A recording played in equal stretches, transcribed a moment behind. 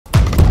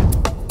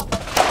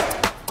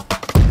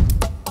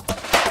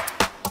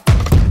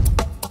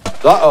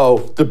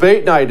Uh-oh,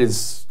 debate night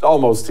is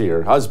almost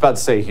here. I was about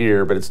to say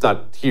here, but it's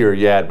not here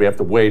yet. We have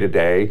to wait a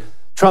day.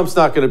 Trump's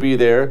not going to be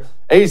there.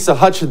 Asa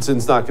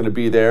Hutchinson's not going to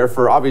be there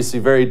for obviously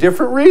very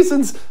different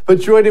reasons.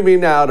 But joining me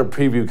now to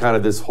preview kind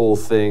of this whole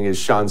thing is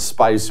Sean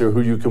Spicer,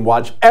 who you can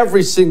watch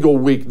every single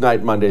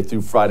weeknight, Monday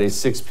through Friday,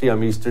 6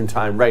 p.m. Eastern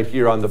time, right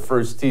here on the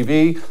First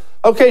TV.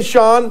 Okay,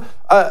 Sean,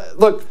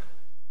 look,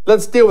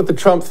 let's deal with the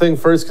Trump thing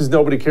first because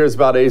nobody cares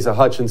about Asa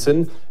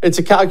Hutchinson. It's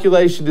a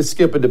calculation to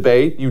skip a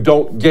debate. You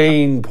don't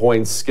gain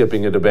points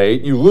skipping a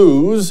debate. You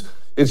lose.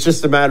 It's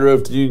just a matter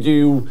of do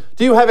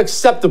you have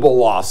acceptable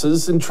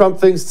losses? And Trump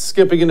thinks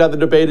skipping another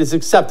debate is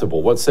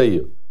acceptable. What say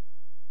you?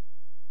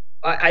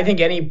 I think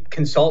any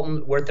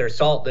consultant worth their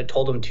salt that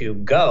told him to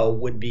go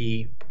would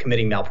be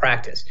committing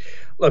malpractice.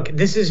 Look,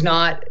 this is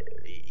not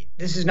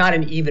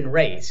an even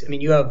race. I mean,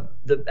 you have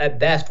at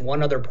best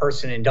one other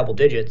person in double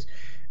digits.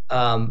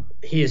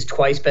 He has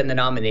twice been the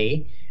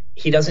nominee.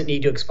 He doesn't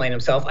need to explain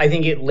himself. I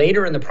think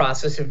later in the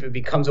process, if it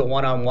becomes a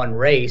one-on-one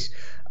race,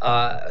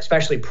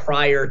 especially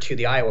prior to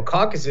the Iowa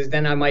caucuses,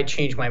 then I might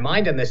change my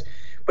mind on this.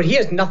 But he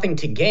has nothing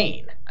to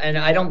gain, and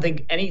I don't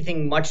think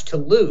anything much to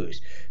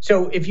lose.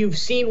 So if you've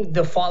seen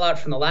the fallout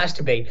from the last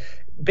debate,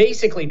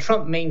 basically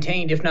Trump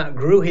maintained, if not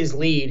grew his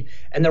lead,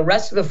 and the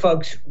rest of the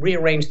folks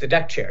rearranged the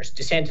deck chairs.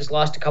 DeSantis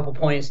lost a couple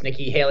points.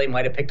 Nikki Haley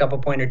might have picked up a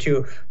point or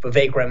two.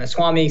 Vivek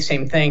Ramaswamy,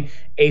 same thing.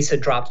 Asa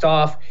dropped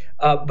off.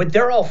 But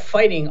they're all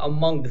fighting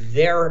among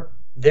their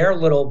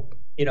little,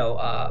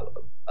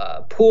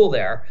 pool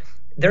there.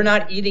 They're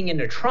not eating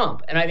into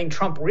Trump. And I think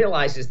Trump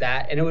realizes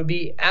that, and it would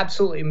be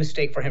absolutely a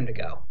mistake for him to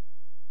go.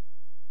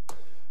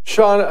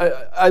 Sean,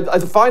 I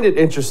find it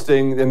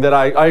interesting and that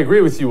I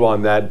agree with you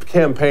on that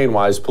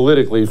campaign-wise,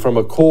 politically, from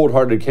a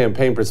cold-hearted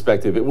campaign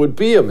perspective, it would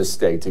be a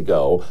mistake to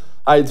go.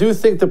 I do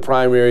think this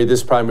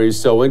primary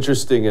is so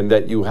interesting in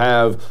that you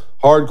have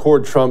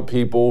hardcore Trump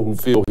people who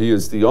feel he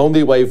is the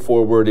only way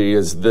forward. He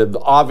is the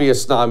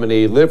obvious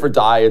nominee, live or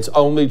die, it's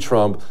only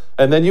Trump.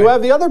 And then you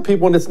have the other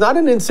people, and it's not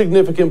an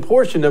insignificant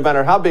portion, no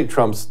matter how big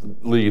Trump's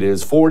lead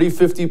is, 40,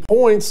 50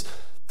 points.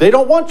 They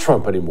don't want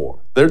Trump anymore.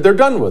 They're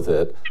done with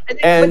it.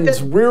 And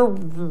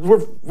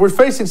we're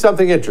facing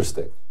something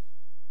interesting.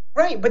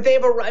 Right, but they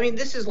have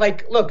this is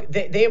like, look,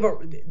 they have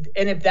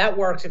and if that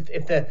works,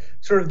 if the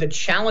sort of the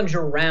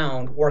challenger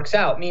round works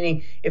out,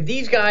 meaning if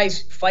these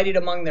guys fight it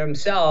among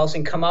themselves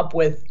and come up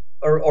with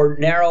or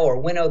narrow or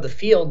winnow the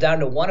field down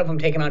to one of them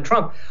taking on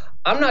Trump,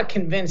 I'm not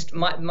convinced.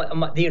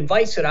 The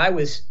advice that I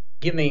was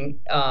giving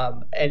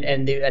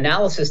and the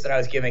analysis that I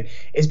was giving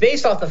is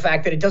based off the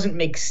fact that it doesn't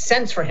make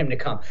sense for him to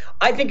come.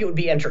 I think it would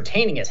be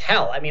entertaining as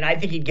hell. I mean, I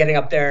think he'd getting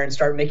up there and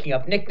start making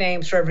up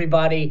nicknames for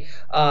everybody.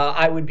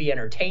 I would be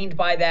entertained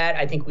by that.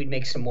 I think we'd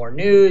make some more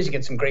news,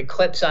 get some great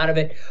clips out of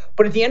it.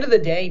 But at the end of the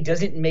day,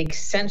 does it make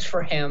sense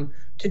for him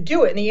to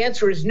do it? And the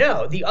answer is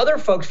no. The other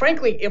folks,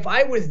 frankly, if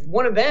I was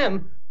one of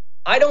them,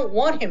 I don't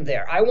want him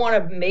there. I want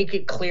to make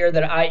it clear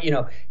that I,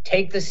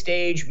 take the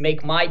stage,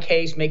 make my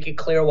case, make it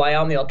clear why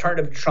I'm the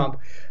alternative to Trump.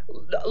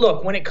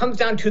 Look, when it comes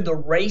down to the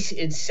race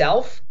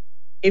itself,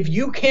 if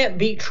you can't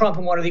beat Trump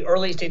in one of the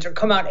early states or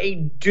come out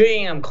a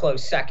damn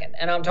close second,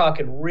 and I'm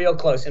talking real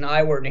close in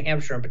Iowa or New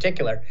Hampshire in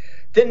particular,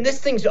 then this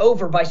thing's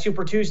over by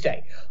Super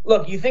Tuesday.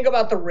 Look, you think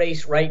about the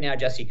race right now,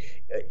 Jesse.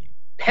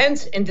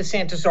 Pence and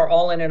DeSantis are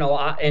all in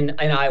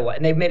Iowa,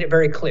 and they've made it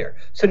very clear.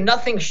 So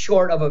nothing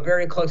short of a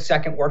very close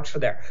second works for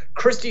there.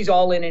 Christie's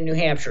all in New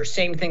Hampshire,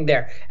 same thing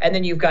there. And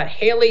then you've got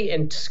Haley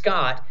and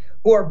Scott,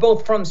 who are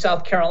both from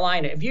South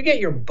Carolina. If you get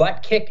your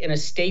butt kicked in a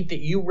state that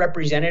you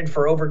represented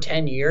for over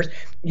 10 years,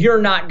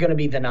 you're not going to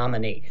be the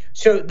nominee.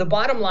 So the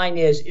bottom line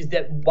is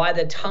that by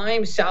the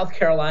time South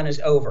Carolina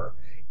is over,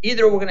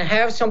 either we're going to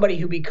have somebody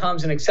who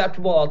becomes an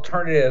acceptable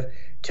alternative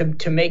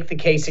to make the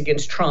case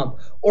against Trump,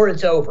 or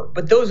it's over.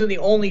 But those are the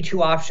only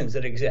two options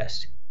that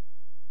exist.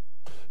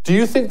 Do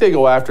you think they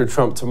go after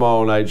Trump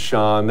tomorrow night,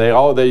 Sean?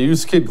 They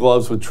use kid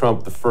gloves with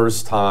Trump the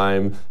first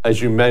time.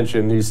 As you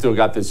mentioned, he's still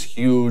got this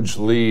huge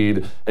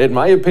lead. In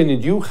my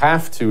opinion, you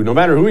have to, no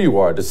matter who you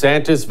are,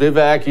 DeSantis,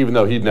 Vivek, even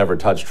though he'd never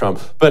touch Trump,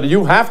 but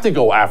you have to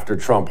go after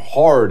Trump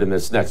hard in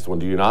this next one,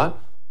 do you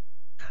not?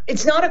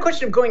 It's not a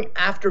question of going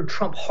after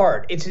Trump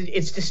hard.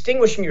 It's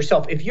distinguishing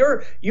yourself. If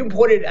you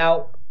put it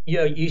out,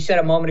 you said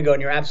a moment ago,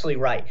 and you're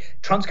absolutely right.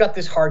 Trump's got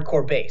this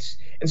hardcore base.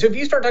 And so if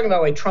you start talking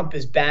about why Trump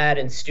is bad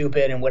and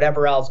stupid and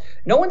whatever else,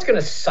 no one's going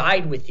to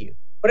side with you.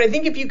 But I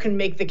think if you can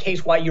make the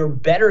case why you're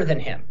better than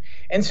him.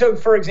 And so,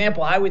 for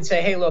example, I would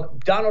say, hey,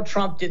 look, Donald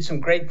Trump did some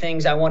great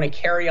things. I want to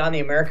carry on the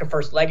America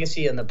First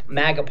legacy and the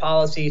MAGA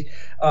policies.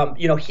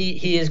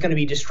 He is going to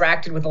be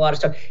distracted with a lot of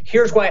stuff.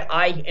 Here's why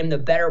I am the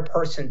better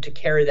person to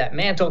carry that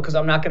mantle, because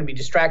I'm not going to be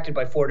distracted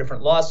by 4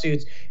 different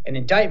lawsuits and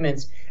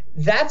indictments.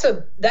 That's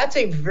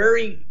a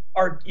very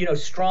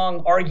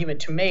strong argument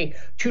to make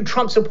to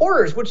Trump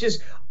supporters, which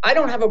is, I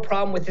don't have a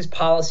problem with his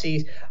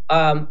policies,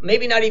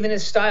 maybe not even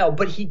his style,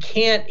 but he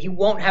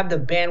won't have the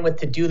bandwidth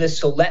to do this,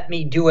 so let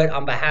me do it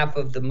on behalf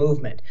of the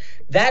movement.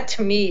 That,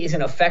 to me, is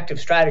an effective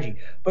strategy.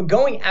 But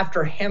going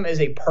after him as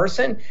a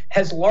person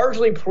has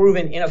largely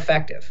proven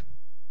ineffective.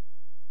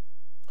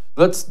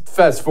 let's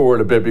fast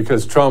forward a bit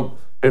because Trump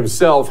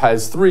himself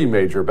has three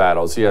major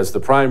battles. He has the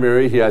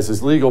primary, he has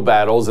his legal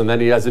battles, and then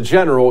he has a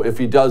general if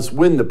he does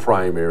win the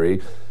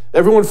primary.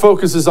 Everyone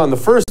focuses on the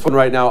first one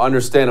right now,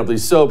 understandably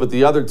so, but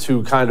the other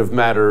two kind of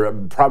matter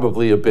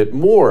probably a bit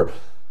more.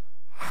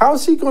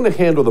 How's he going to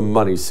handle the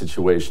money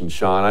situation,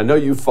 Sean? I know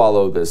you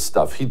follow this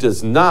stuff. He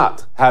does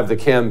not have the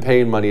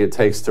campaign money it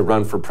takes to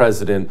run for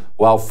president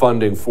while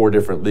funding 4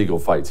 different legal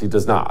fights. He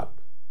does not.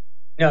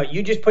 No,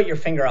 you just put your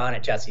finger on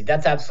it, Jesse.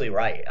 That's absolutely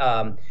right.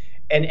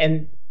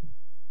 And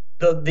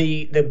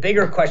the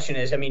bigger question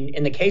is, I mean,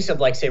 in the case of,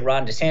 like, say,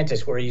 Ron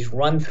DeSantis, where he's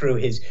run through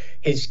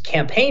his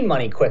campaign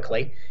money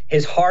quickly,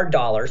 his hard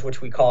dollars,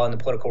 which we call in the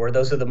political world,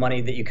 those are the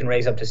money that you can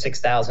raise up to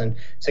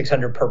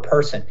 $6,600 per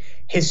person.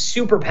 His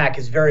super PAC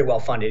is very well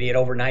funded. He had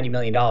over $90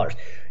 million.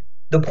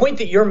 The point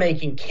that you're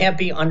making can't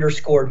be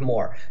underscored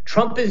more.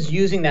 Trump is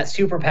using that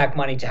super PAC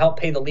money to help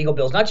pay the legal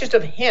bills, not just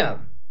of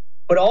him,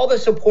 but all the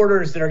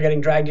supporters that are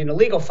getting dragged into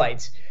legal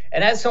fights.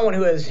 And as someone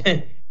who has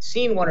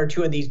seen 1 or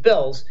 2 of these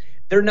bills,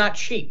 they're not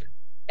cheap.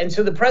 And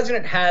so the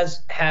president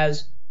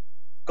has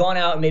gone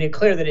out and made it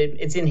clear that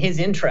it's in his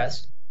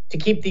interest to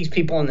keep these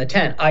people in the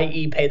tent,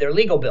 i.e. pay their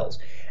legal bills.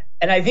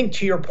 And I think,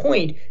 to your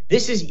point,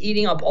 this is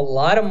eating up a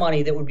lot of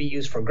money that would be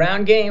used for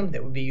ground game,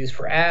 that would be used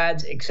for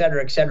ads, et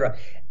cetera, et cetera.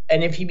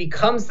 And if he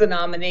becomes the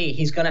nominee,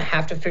 he's going to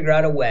have to figure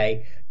out a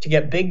way to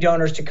get big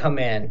donors to come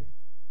in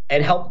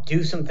and help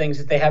do some things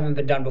that they haven't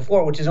been done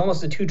before, which is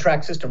almost a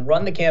 2-track system: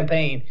 run the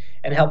campaign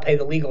and help pay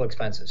the legal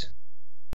expenses.